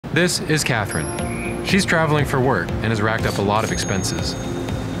This is Catherine. She's traveling for work and has racked up a lot of expenses.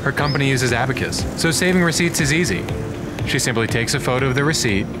 Her company uses Abacus, so saving receipts is easy. She simply takes a photo of the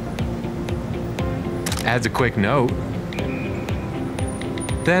receipt, adds a quick note,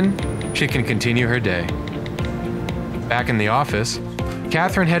 then she can continue her day. Back in the office,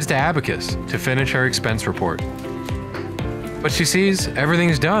 Catherine heads to Abacus to finish her expense report. But she sees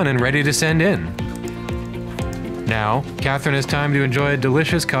everything's done and ready to send in. Now, Catherine has time to enjoy a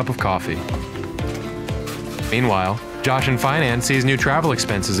delicious cup of coffee. Meanwhile, Josh in finance sees new travel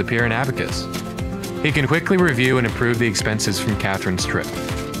expenses appear in Abacus. He can quickly review and approve the expenses from Catherine's trip.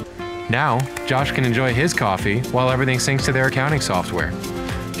 Now, Josh can enjoy his coffee while everything syncs to their accounting software.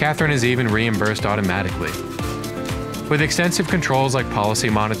 Catherine is even reimbursed automatically. With extensive controls like policy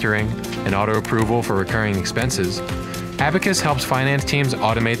monitoring and auto-approval for recurring expenses, Abacus helps finance teams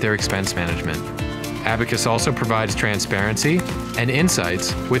automate their expense management. Abacus also provides transparency and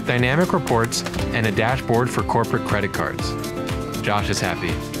insights with dynamic reports and a dashboard for corporate credit cards. Josh is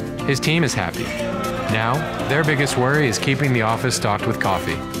happy. His team is happy. Now, their biggest worry is keeping the office stocked with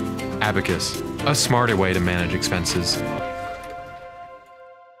coffee. Abacus, a smarter way to manage expenses.